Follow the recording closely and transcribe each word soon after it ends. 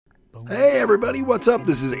Hey everybody, what's up?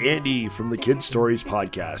 This is Andy from the Kid Stories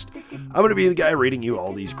Podcast. I'm going to be the guy reading you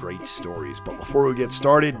all these great stories, but before we get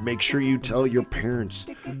started, make sure you tell your parents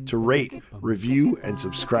to rate, review, and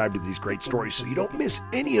subscribe to these great stories so you don't miss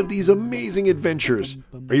any of these amazing adventures.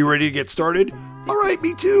 Are you ready to get started? Alright,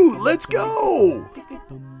 me too! Let's go!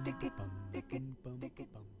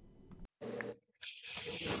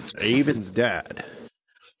 Avin's dad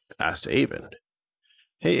asked Avin,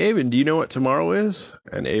 "Hey, Avin, do you know what tomorrow is?"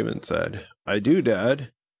 And Avin said, "I do,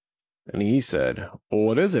 Dad." And he said, "Well,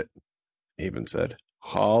 what is it?" Avin said,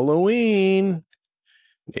 "Halloween."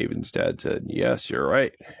 Avin's dad said, "Yes, you're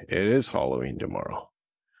right. It is Halloween tomorrow.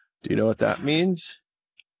 Do you know what that means?"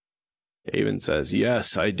 Avin says,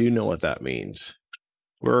 "Yes, I do know what that means.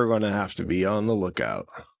 We're going to have to be on the lookout."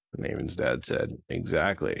 And Avin's dad said,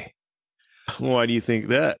 "Exactly." "Why do you think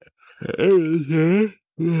that?"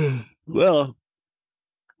 "Well,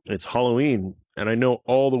 it's Halloween, and I know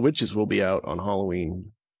all the witches will be out on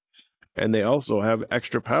Halloween. And they also have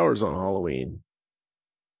extra powers on Halloween."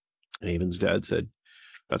 Avin's dad said,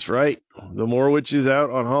 "That's right. The more witches out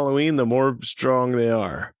on Halloween, the more strong they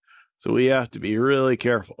are. So we have to be really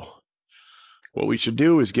careful. What we should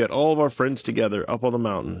do is get all of our friends together up on the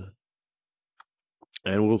mountain,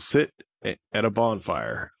 and we'll sit at a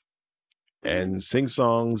bonfire and sing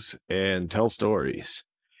songs and tell stories.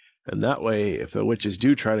 And that way, if the witches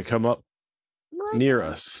do try to come up near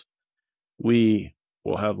us, we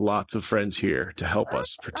will have lots of friends here to help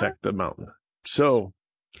us protect the mountain." So,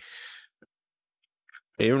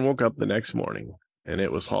 Avin woke up the next morning, and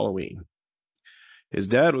it was Halloween. His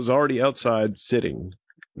dad was already outside sitting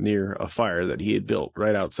near a fire that he had built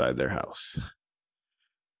right outside their house.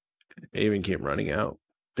 Avin came running out.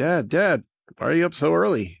 Dad, why are you up so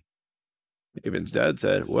early?" Avin's dad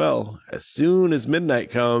said, "Well, as soon as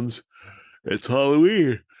midnight comes, it's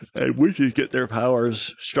Halloween, and witches get their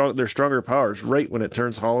stronger powers right when it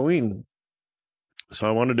turns Halloween. So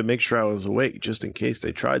I wanted to make sure I was awake just in case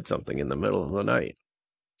they tried something in the middle of the night."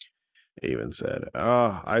 Avin said,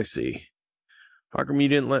 I see. How come you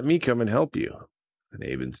didn't let me come and help you?" And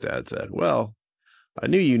Avin's dad said, "Well, I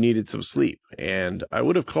knew you needed some sleep, and I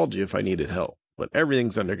would have called you if I needed help, but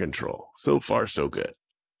everything's under control. So far, so good.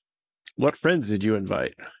 What friends did you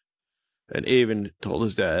invite?" And Avin told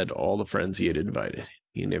his dad all the friends he had invited.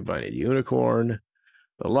 He had invited Unicorn,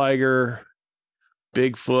 the Liger,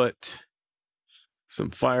 Bigfoot,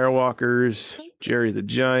 some Firewalkers, Jerry the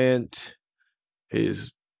Giant,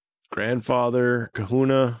 his grandfather,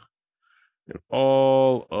 Kahuna,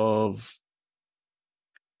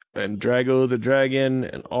 and Drago the Dragon,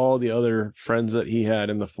 and all the other friends that he had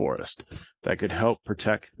in the forest that could help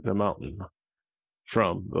protect the mountain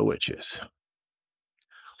from the witches.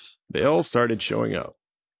 They all started showing up,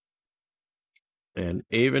 and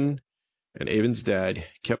Avin and Avin's dad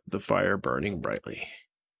kept the fire burning brightly.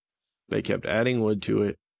 They kept adding wood to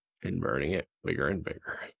it and burning it bigger and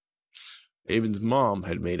bigger. Avin's mom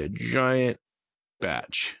had made a giant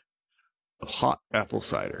batch of hot apple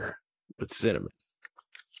cider with cinnamon,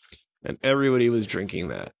 and everybody was drinking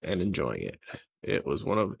that and enjoying it. It was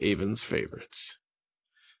one of Avin's favorites.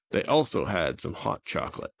 They also had some hot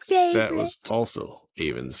chocolate. That was also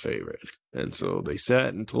Avin's favorite. And so they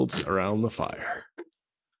sat and told around the fire.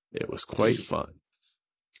 It was quite fun.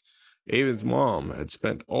 Avin's mom had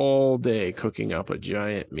spent all day cooking up a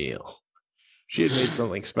giant meal. She had made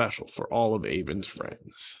something special for all of Avin's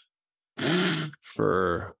friends.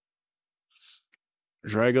 For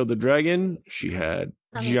Drago the Dragon, she had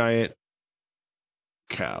giant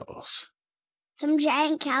cows. Some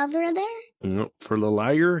giant cows were there? For the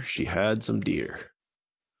Liger, she had some deer.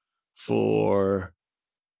 For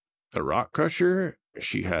the Rock Crusher,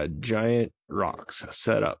 she had giant rocks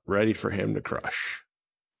set up, ready for him to crush.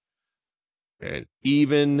 And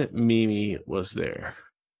even Mimi was there.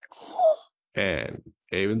 And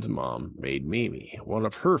Avin's mom made Mimi one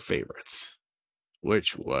of her favorites,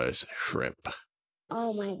 which was shrimp.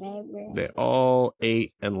 Oh, my favorite. They all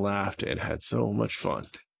ate and laughed and had so much fun.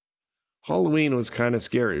 Halloween was kind of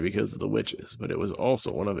scary because of the witches, but it was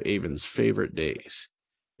also one of Avin's favorite days,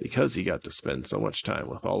 because he got to spend so much time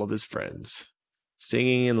with all of his friends,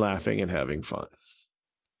 singing and laughing and having fun.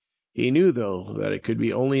 He knew, though, that it could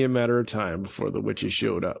be only a matter of time before the witches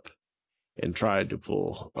showed up and tried to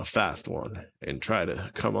pull a fast one and try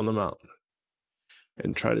to come on the mountain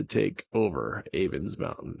and try to take over Avin's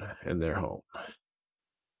mountain and their home.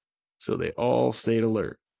 So they all stayed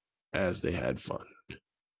alert as they had fun.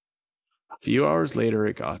 A few hours later,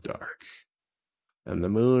 it got dark, and the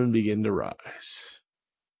moon began to rise.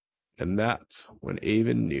 And that's when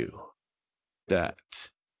Avin knew that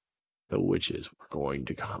the witches were going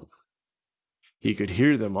to come. He could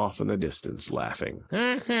hear them off in the distance laughing.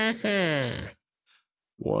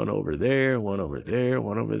 One over there, one over there,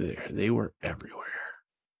 one over there. They were everywhere.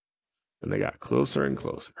 And they got closer and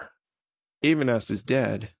closer. Avin asked his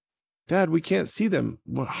dad, "Dad, we can't see them.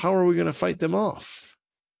 How are we going to fight them off?"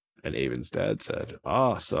 And Avin's dad said,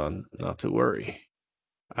 son, not to worry.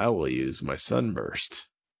 I will use my sunburst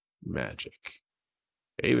magic.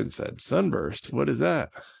 Avin said, "Sunburst? What is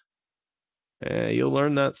that?" You'll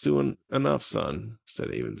learn that soon enough, son,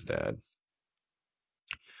 said Avin's dad.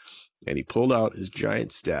 And he pulled out his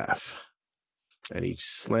giant staff, and he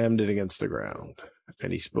slammed it against the ground,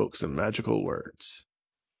 and he spoke some magical words.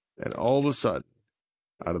 And all of a sudden,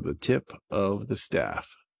 out of the tip of the staff,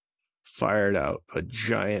 fired out a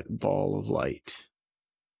giant ball of light.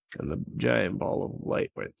 And the giant ball of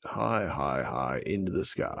light went high, high, high into the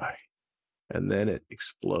sky. And then it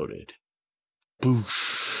exploded.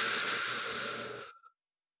 Boosh!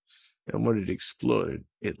 And when it exploded,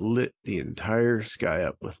 it lit the entire sky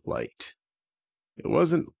up with light. It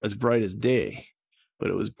wasn't as bright as day, but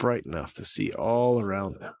it was bright enough to see all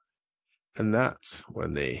around them. And that's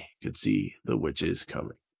when they could see the witches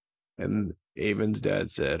coming. And Avin's dad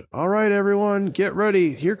said, "All right, everyone, get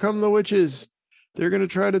ready. Here come the witches. They're going to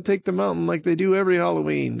try to take the mountain like they do every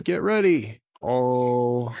Halloween. Get ready."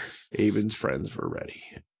 All Avin's friends were ready.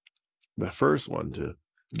 The first one to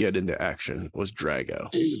get into action was Drago.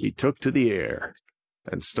 He took to the air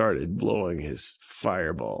and started blowing his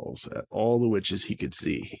fireballs at all the witches he could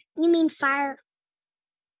see. You mean fire?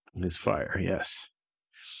 His fire, yes.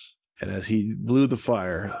 And as he blew the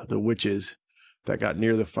fire, the witches that got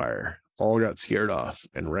near the fire all got scared off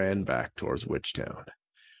and ran back towards Witchtown.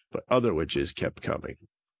 But other witches kept coming,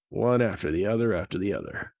 one after the other after the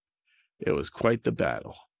other. It was quite the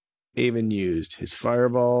battle. Avin used his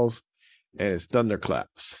fireballs and his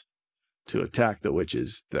thunderclaps to attack the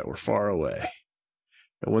witches that were far away.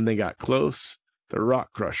 And when they got close, the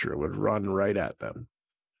rock crusher would run right at them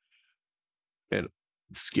and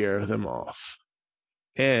scare them off.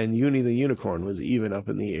 And Uni the unicorn was even up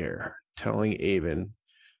in the air, telling Avin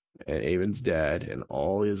and Avin's dad and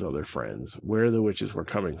all his other friends where the witches were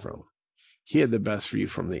coming from. He had the best view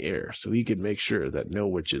from the air, so he could make sure that no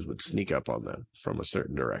witches would sneak up on them from a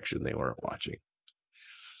certain direction they weren't watching.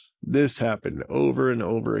 This happened over and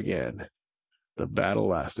over again. The battle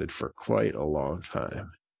lasted for quite a long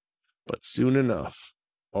time, but soon enough,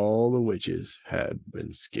 all the witches had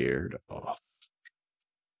been scared off.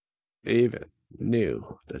 Avin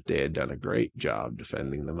knew that they had done a great job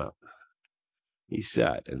defending the mountain. He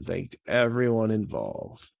sat and thanked everyone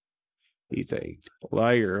involved. He thanked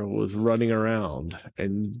Liger was running around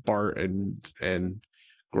and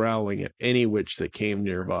growling at any witch that came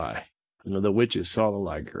nearby. And the witches saw the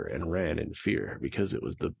Liger and ran in fear because it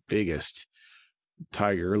was the biggest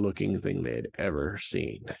tiger-looking thing they had ever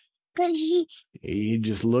seen. But He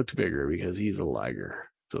just looked bigger because he's a Liger.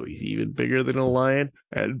 So he's even bigger than a lion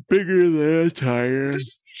and bigger than a tiger.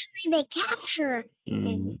 they capture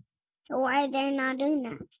him. So why are they not doing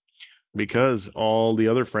that? Because all the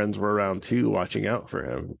other friends were around too, watching out for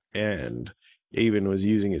him. And Avin was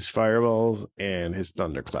using his fireballs and his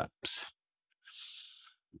thunderclaps.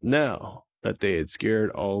 Now that they had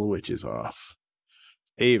scared all the witches off,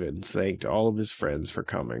 Avin thanked all of his friends for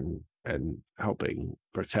coming and helping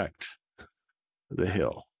protect the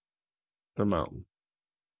hill, the mountain.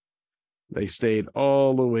 They stayed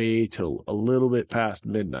all the way till a little bit past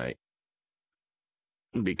midnight,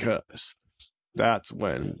 because that's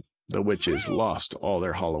when the witches lost all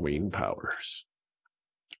their Halloween powers.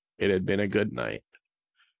 It had been a good night.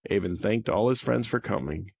 Avin thanked all his friends for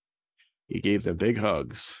coming. He gave them big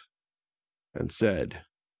hugs and said,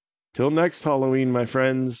 "Till next Halloween, my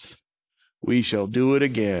friends, we shall do it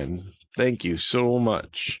again. Thank you so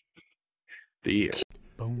much." The end.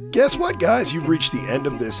 Guess what, guys? You've reached the end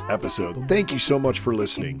of this episode. Thank you so much for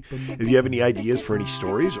listening. If you have any ideas for any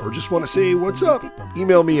stories or just want to say what's up,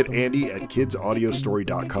 email me at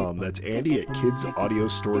andy@kidsaudiostory.com. That's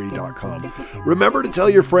andy@kidsaudiostory.com. Remember to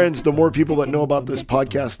tell your friends. The more people that know about this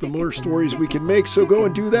podcast, the more stories we can make. So go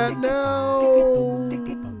and do that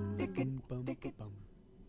now.